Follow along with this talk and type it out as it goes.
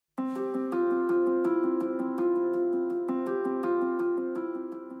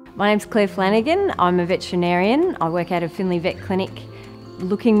My name's Claire Flanagan. I'm a veterinarian. I work out of Finley Vet Clinic,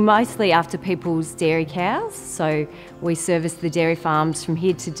 looking mostly after people's dairy cows. So we service the dairy farms from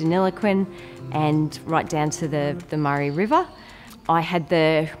here to Deniliquin and right down to the Murray River. I had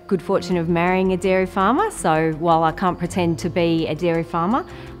the good fortune of marrying a dairy farmer, so while I can't pretend to be a dairy farmer,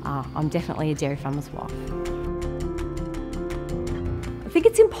 I'm definitely a dairy farmer's wife. I think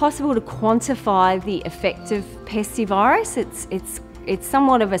it's impossible to quantify the effect of Pestivirus. It's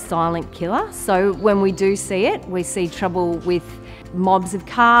somewhat of a silent killer. So when we do see it, we see trouble with mobs of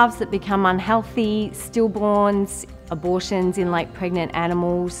calves that become unhealthy, stillborns, abortions in late pregnant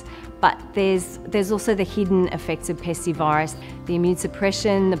animals. But there's also the hidden effects of Pestivirus, the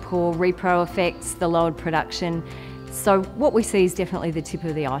immunosuppression, the poor repro effects, the lowered production. So what we see is definitely the tip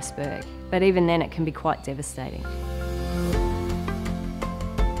of the iceberg, but even then it can be quite devastating.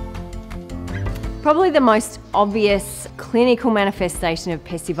 Probably the most obvious clinical manifestation of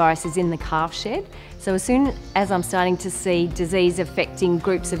Pestivirus is in the calf shed. So as soon as I'm starting to see disease affecting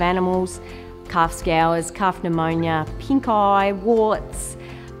groups of animals, calf scours, calf pneumonia, pink eye, warts,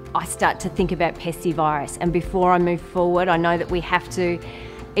 I start to think about Pestivirus. And before I move forward, I know that we have to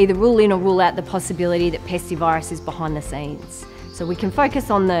either rule in or rule out the possibility that Pestivirus is behind the scenes. So we can focus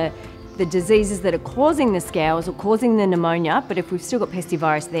on the diseases that are causing the scours or causing the pneumonia, but if we've still got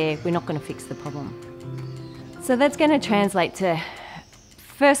Pestivirus there, we're not going to fix the problem. So that's going to translate to,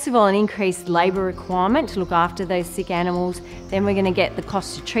 first of all, an increased labour requirement to look after those sick animals. Then we're going to get the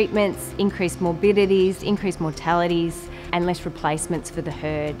cost of treatments, increased morbidities, increased mortalities, and less replacements for the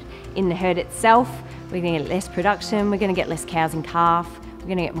herd. In the herd itself, we're going to get less production, we're going to get less cows and calf, we're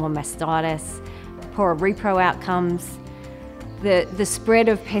going to get more mastitis, poorer repro outcomes. The spread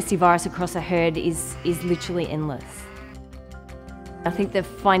of Pestivirus across a herd is literally endless. I think the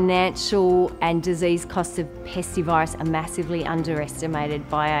financial and disease costs of Pestivirus are massively underestimated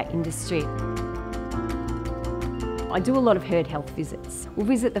by our industry. I do a lot of herd health visits. We'll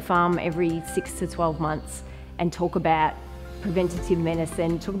visit the farm every 6 to 12 months and talk about preventative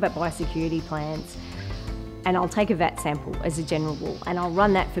medicine, talk about biosecurity plans, and I'll take a vat sample as a general rule and I'll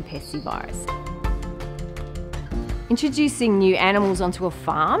run that for Pestivirus. Introducing new animals onto a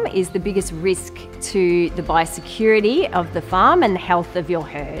farm is the biggest risk to the biosecurity of the farm and the health of your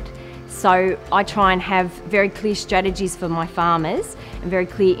herd. So I try and have very clear strategies for my farmers and very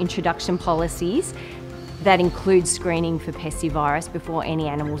clear introduction policies that include screening for Pestivirus before any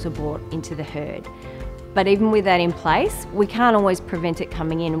animals are brought into the herd. But even with that in place, we can't always prevent it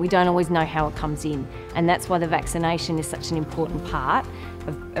coming in. We don't always know how it comes in. And that's why the vaccination is such an important part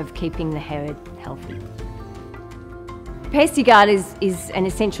of keeping the herd healthy. PestiGuard is an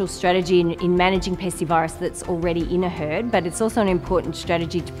essential strategy in managing Pestivirus that's already in a herd, but it's also an important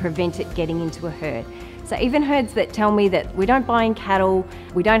strategy to prevent it getting into a herd. So even herds that tell me that we don't buy in cattle,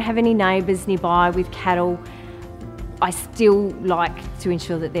 we don't have any neighbours nearby with cattle, I still like to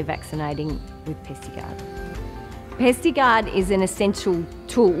ensure that they're vaccinating with PestiGuard. PestiGuard is an essential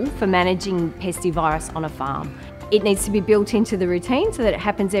tool for managing Pestivirus on a farm. It needs to be built into the routine so that it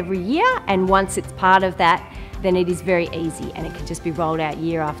happens every year, and once it's part of that, then it is very easy and it can just be rolled out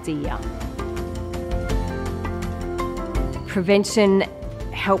year after year. Prevention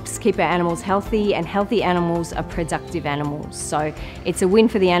helps keep our animals healthy, and healthy animals are productive animals. So it's a win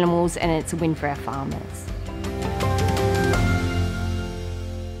for the animals and it's a win for our farmers.